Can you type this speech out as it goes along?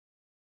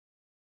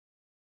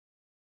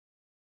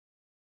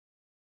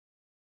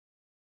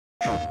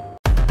I've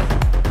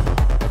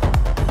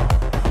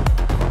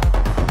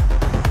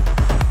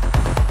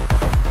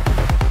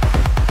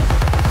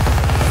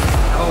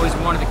always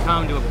wanted to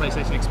come to a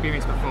PlayStation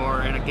experience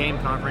before and a game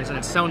conference, and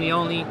it's Sony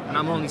only, and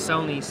I'm only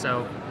Sony,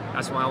 so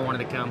that's why I wanted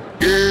to come.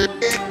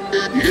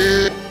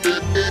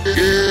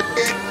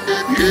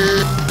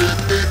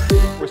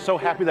 We're so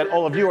happy that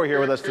all of you are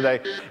here with us today.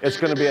 It's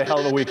going to be a hell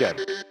of a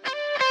weekend.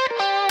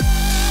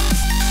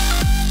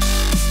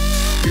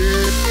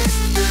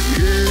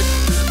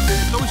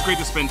 It's always great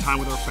to spend time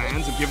with our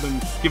fans and give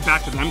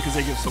back to them because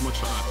they give so much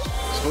to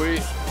us.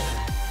 Sweet.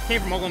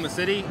 Came from Oklahoma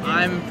City.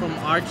 I'm from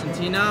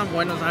Argentina,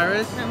 Buenos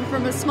Aires. I'm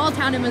from a small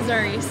town in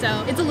Missouri,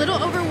 so it's a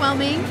little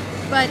overwhelming,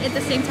 but at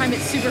the same time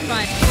it's super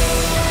fun.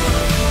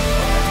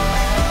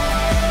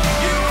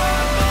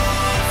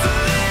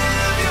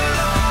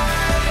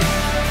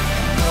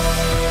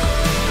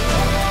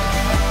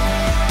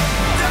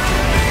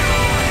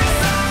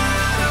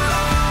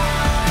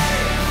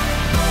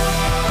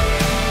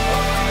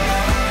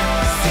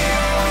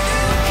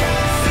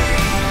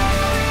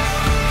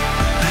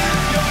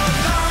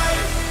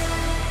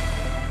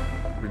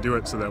 We do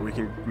it so that we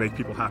can make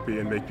people happy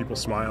and make people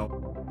smile.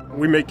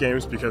 We make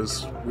games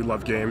because we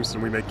love games,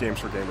 and we make games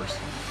for gamers.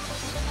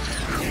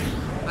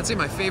 I'd say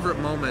my favorite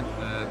moment,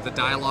 the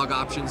dialogue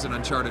options in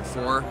Uncharted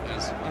 4.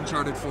 As an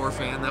Uncharted 4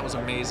 fan, that was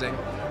amazing.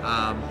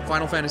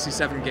 Final Fantasy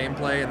VII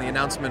gameplay and the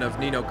announcement of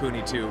Ni no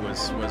Kuni 2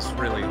 was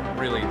really,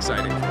 really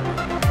exciting for me.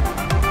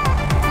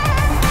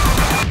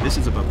 This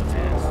is about the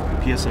fans.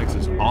 PSX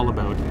is all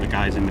about the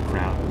guys in the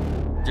crowd.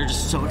 They're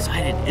just so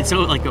excited. And so,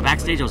 like, go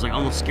backstage, I was like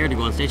almost scared to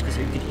go on stage because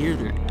you could hear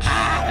their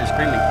and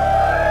screaming.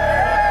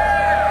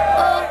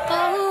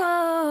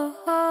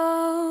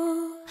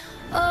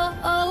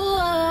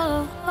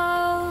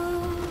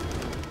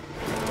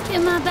 Hear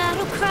my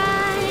battle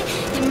cry,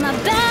 hear my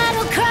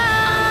battle cry.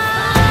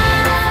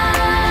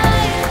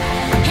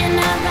 And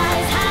I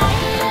rise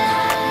higher,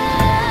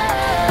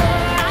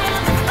 eye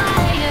of the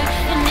fire,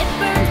 and it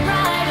burns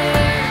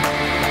brighter.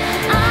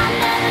 I'm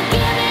never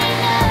giving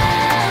up,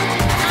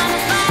 I'm a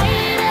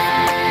fighter.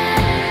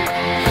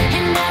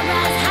 And I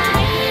rise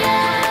higher,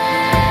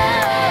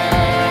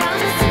 I'm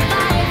a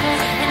survivor,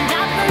 and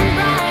I burn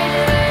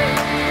brighter.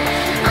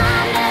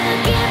 I'm never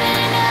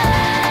giving up,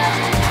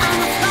 I'm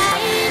a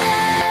fighter.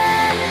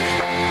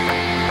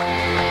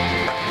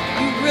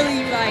 You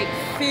really like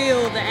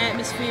feel the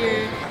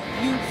atmosphere.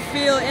 You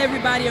feel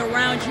everybody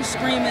around you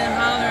screaming and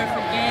hollering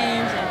for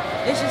games,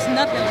 and it's just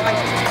nothing like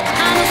it.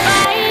 I'm a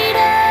fighter.